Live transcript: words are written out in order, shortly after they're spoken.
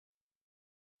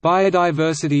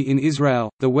Biodiversity in Israel,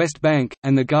 the West Bank,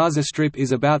 and the Gaza Strip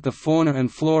is about the fauna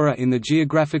and flora in the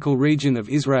geographical region of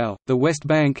Israel, the West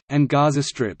Bank, and Gaza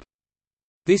Strip.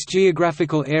 This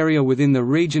geographical area within the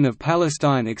region of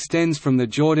Palestine extends from the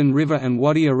Jordan River and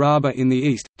Wadi Araba in the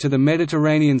east, to the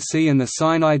Mediterranean Sea and the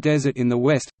Sinai Desert in the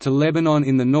west, to Lebanon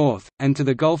in the north, and to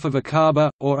the Gulf of Aqaba,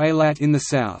 or Eilat in the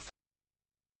south.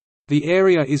 The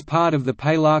area is part of the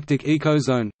Palearctic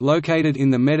ecozone, located in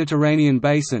the Mediterranean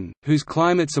basin, whose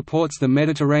climate supports the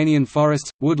Mediterranean forests,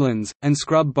 woodlands, and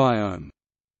scrub biome.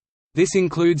 This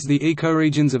includes the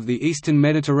ecoregions of the eastern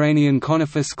Mediterranean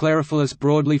conifer sclerophyllous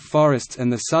broadleaf forests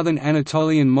and the southern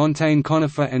Anatolian montane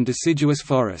conifer and deciduous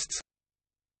forests.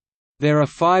 There are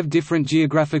 5 different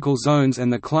geographical zones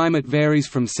and the climate varies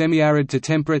from semi-arid to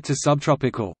temperate to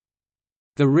subtropical.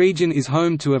 The region is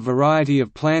home to a variety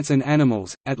of plants and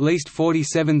animals. At least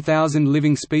 47,000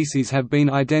 living species have been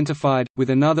identified, with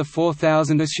another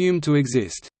 4,000 assumed to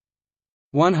exist.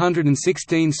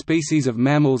 116 species of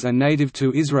mammals are native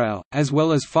to Israel, as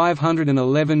well as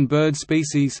 511 bird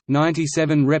species,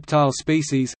 97 reptile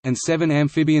species, and 7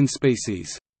 amphibian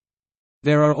species.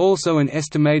 There are also an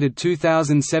estimated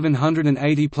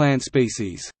 2,780 plant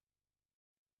species.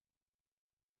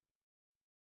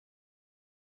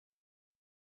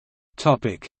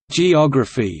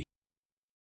 Geography.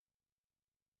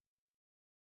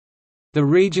 The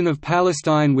region of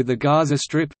Palestine with the Gaza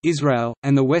Strip, Israel,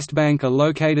 and the West Bank are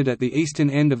located at the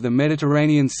eastern end of the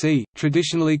Mediterranean Sea,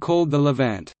 traditionally called the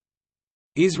Levant.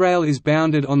 Israel is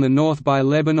bounded on the north by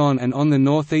Lebanon and on the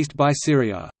northeast by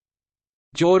Syria.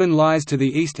 Jordan lies to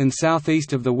the east and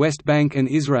southeast of the West Bank and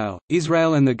Israel.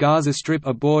 Israel and the Gaza Strip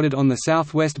are bordered on the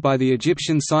southwest by the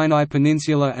Egyptian Sinai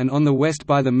Peninsula and on the west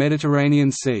by the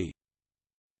Mediterranean Sea.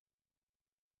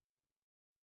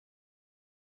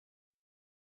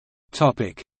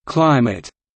 Climate.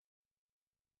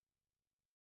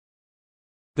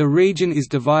 The region is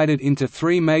divided into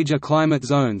 3 major climate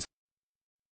zones.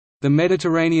 The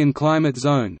Mediterranean climate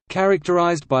zone,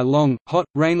 characterized by long, hot,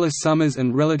 rainless summers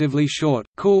and relatively short,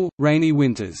 cool, rainy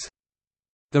winters.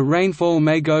 The rainfall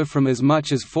may go from as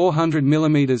much as 400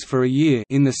 mm for a year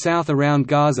in the south around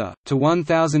Gaza, to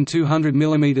 1,200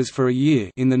 mm for a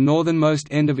year in the northernmost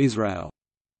end of Israel.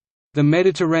 The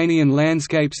Mediterranean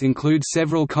landscapes include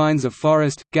several kinds of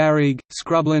forest, garrigue,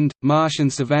 scrubland, marsh and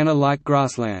savanna-like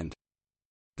grassland.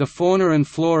 The fauna and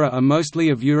flora are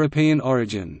mostly of European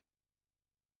origin.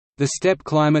 The steppe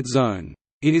climate zone.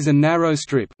 It is a narrow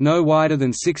strip no wider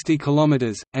than 60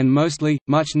 km, and mostly,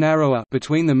 much narrower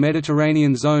between the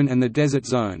Mediterranean zone and the desert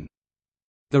zone.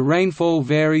 The rainfall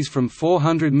varies from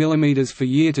 400 mm for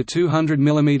year to 200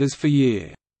 mm for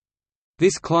year.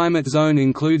 This climate zone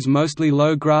includes mostly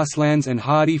low grasslands and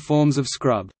hardy forms of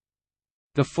scrub.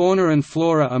 The fauna and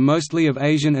flora are mostly of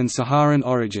Asian and Saharan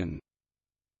origin.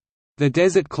 The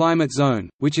desert climate zone,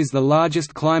 which is the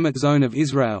largest climate zone of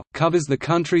Israel, covers the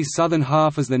country's southern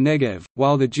half as the Negev,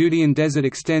 while the Judean Desert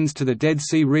extends to the Dead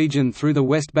Sea region through the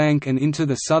West Bank and into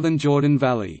the southern Jordan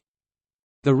Valley.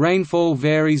 The rainfall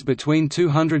varies between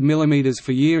 200 mm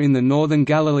for year in the northern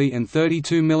Galilee and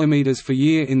 32 mm for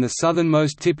year in the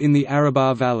southernmost tip in the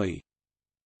Araba Valley.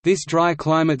 This dry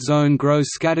climate zone grows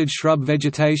scattered shrub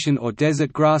vegetation or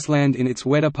desert grassland in its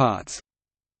wetter parts.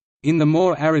 In the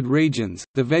more arid regions,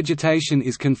 the vegetation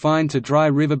is confined to dry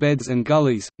riverbeds and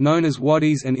gullies, known as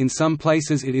wadis, and in some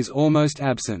places it is almost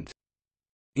absent.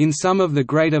 In some of the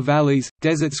greater valleys,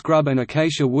 desert scrub and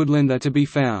acacia woodland are to be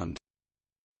found.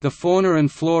 The fauna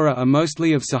and flora are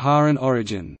mostly of Saharan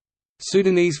origin.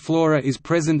 Sudanese flora is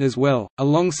present as well,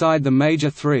 alongside the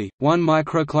major 3. 1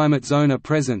 microclimate zone are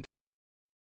present.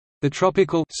 The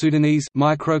tropical Sudanese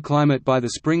microclimate by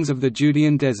the springs of the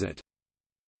Judean Desert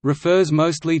refers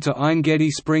mostly to Ein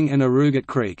Gedi Spring and Arugat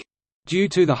Creek. Due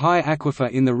to the high aquifer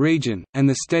in the region, and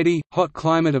the steady, hot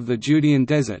climate of the Judean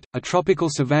Desert, a tropical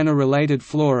savanna-related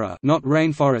flora, not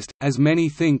rainforest, as many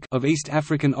think, of East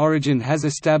African origin has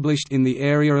established in the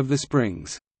area of the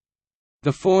springs.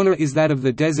 The fauna is that of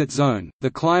the desert zone. The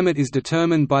climate is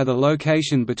determined by the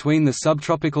location between the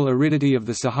subtropical aridity of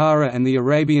the Sahara and the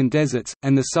Arabian deserts,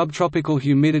 and the subtropical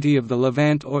humidity of the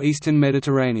Levant or eastern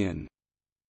Mediterranean.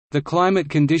 The climate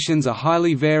conditions are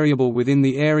highly variable within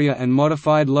the area and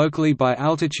modified locally by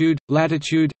altitude,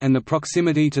 latitude, and the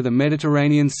proximity to the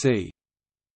Mediterranean Sea.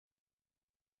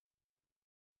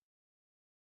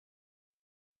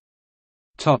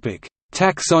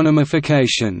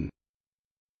 Taxonomification.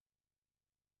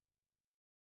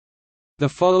 The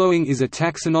following is a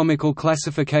taxonomical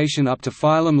classification up to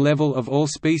phylum level of all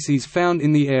species found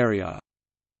in the area.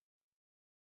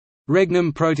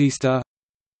 Regnum protista,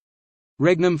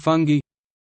 Regnum fungi,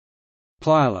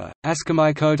 Pliala,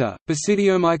 Ascomycota,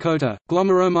 Basidiomycota,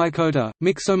 Glomeromycota,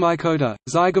 Myxomycota,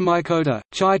 Zygomycota,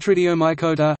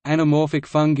 Chytridiomycota, anamorphic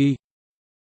fungi.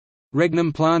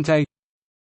 Regnum plantae.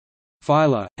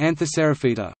 Phyla,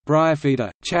 Anthocerophyta,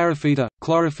 Bryophyta, Charophyta,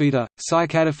 Chlorophyta,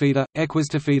 Cycadophyta,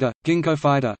 Equistophyta,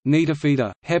 Ginkgophyta,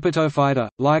 Gnetophyta, Hepatophyta,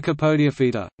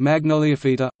 Lycopodiophyta,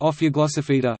 Magnoliophyta,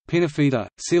 Ophioglossophyta, Pinophyta,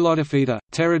 Coelotophyta,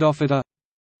 Pteridophyta.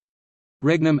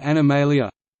 Regnum Animalia.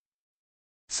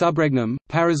 Subregnum,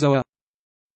 Parazoa.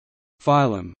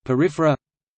 Phylum, Porifera.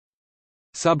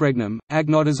 Subregnum,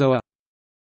 Agnotozoa.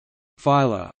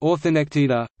 Phyla,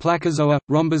 Orthonectida, Placozoa,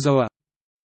 Rhombozoa.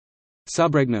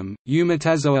 Subregnum,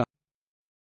 Eumetazoa.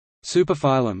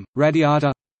 Superphylum,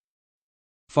 Radiata.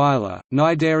 Phyla,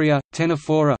 Cnidaria,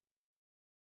 Ctenophora.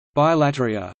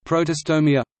 Bilateria,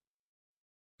 Protostomia.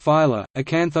 Phyla,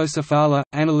 Acanthocephala,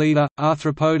 Annelida,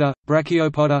 Arthropoda,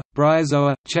 Brachiopoda,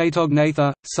 Bryozoa,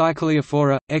 Chaetognatha,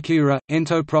 Cycleophora, Echura,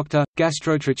 Entoprocta,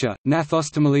 Gastrotricha,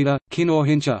 Gnathostomelida,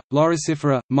 Kinorhincha,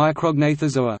 Loricifera,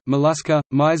 Micrognathozoa, Mollusca,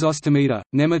 Myzostomida,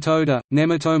 Nematoda,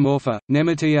 Nematomorpha,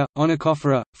 Nematia,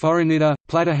 Onychophora, Forainida,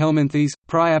 Platyhelminthes,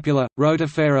 Priapula,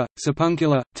 Rotifera,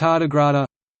 Sapuncula, Tardigrada.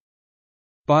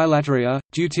 Bilateria,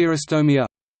 Deuterostomia.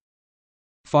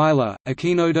 Phyla,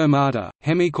 Echinodermata,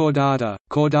 Hemichordata,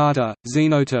 Chordata,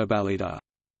 Xenoturbalida.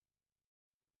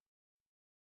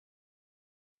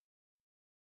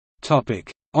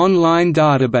 Online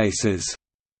databases.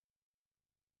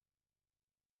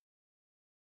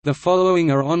 The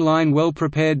following are online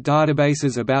well-prepared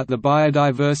databases about the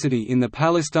biodiversity in the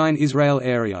Palestine-Israel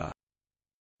area.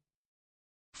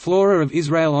 Flora of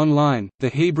Israel Online, The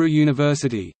Hebrew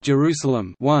University,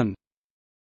 Jerusalem 1.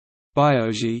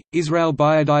 Biogy, Israel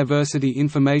Biodiversity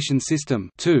Information System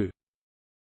 2.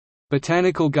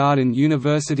 Botanical Garden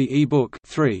University e-book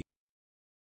 3.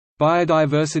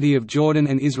 Biodiversity of Jordan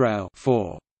and Israel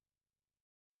 4.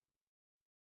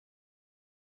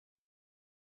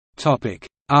 Topic: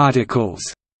 Articles.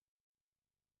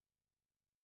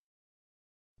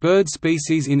 Bird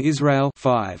species in Israel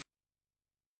 5.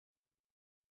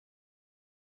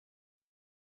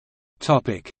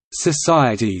 Topic: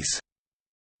 Societies.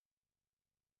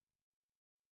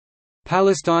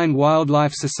 Palestine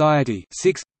Wildlife Society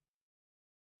 6.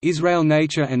 Israel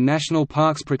Nature and National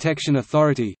Parks Protection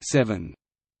Authority 7.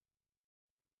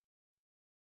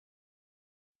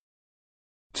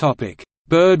 Topic: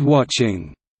 Bird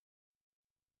watching.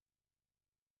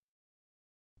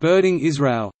 Birding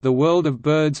Israel, The World of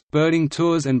Birds, Birding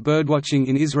Tours and Birdwatching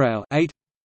in Israel 8.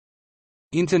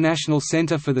 International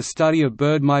Center for the Study of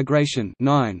Bird Migration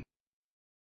 9.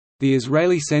 The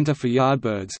Israeli Center for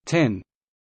Yardbirds 10.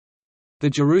 The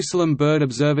Jerusalem Bird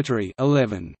Observatory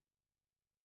 11.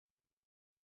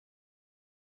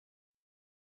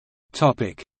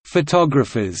 Topic: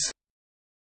 Photographers.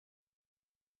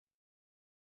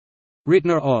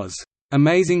 Rittner Oz.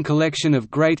 Amazing collection of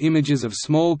great images of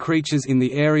small creatures in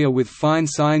the area with fine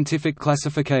scientific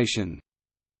classification.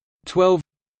 12.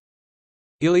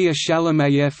 Ilya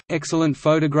Shalomayev, excellent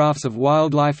photographs of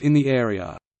wildlife in the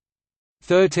area.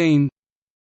 13.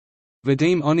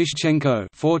 Vadim Onishchenko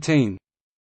 14.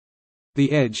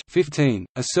 The Edge 15,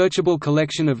 a searchable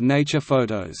collection of nature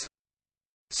photos.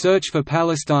 Search for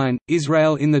Palestine,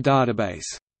 Israel in the database.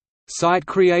 Site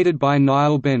created by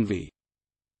Niall Benvey.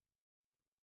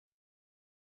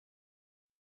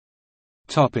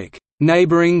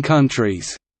 Neighbouring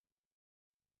countries.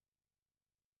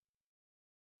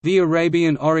 The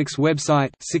Arabian Oryx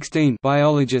website 16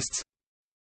 biologists.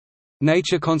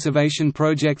 Nature conservation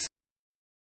projects.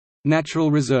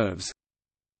 Natural reserves.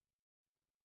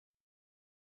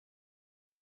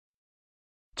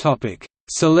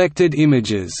 Selected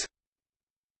images.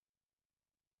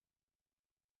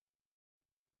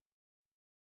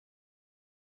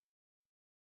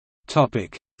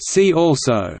 See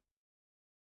also: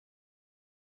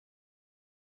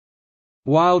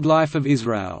 Wildlife of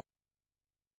Israel.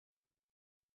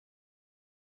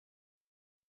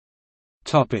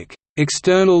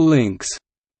 External links.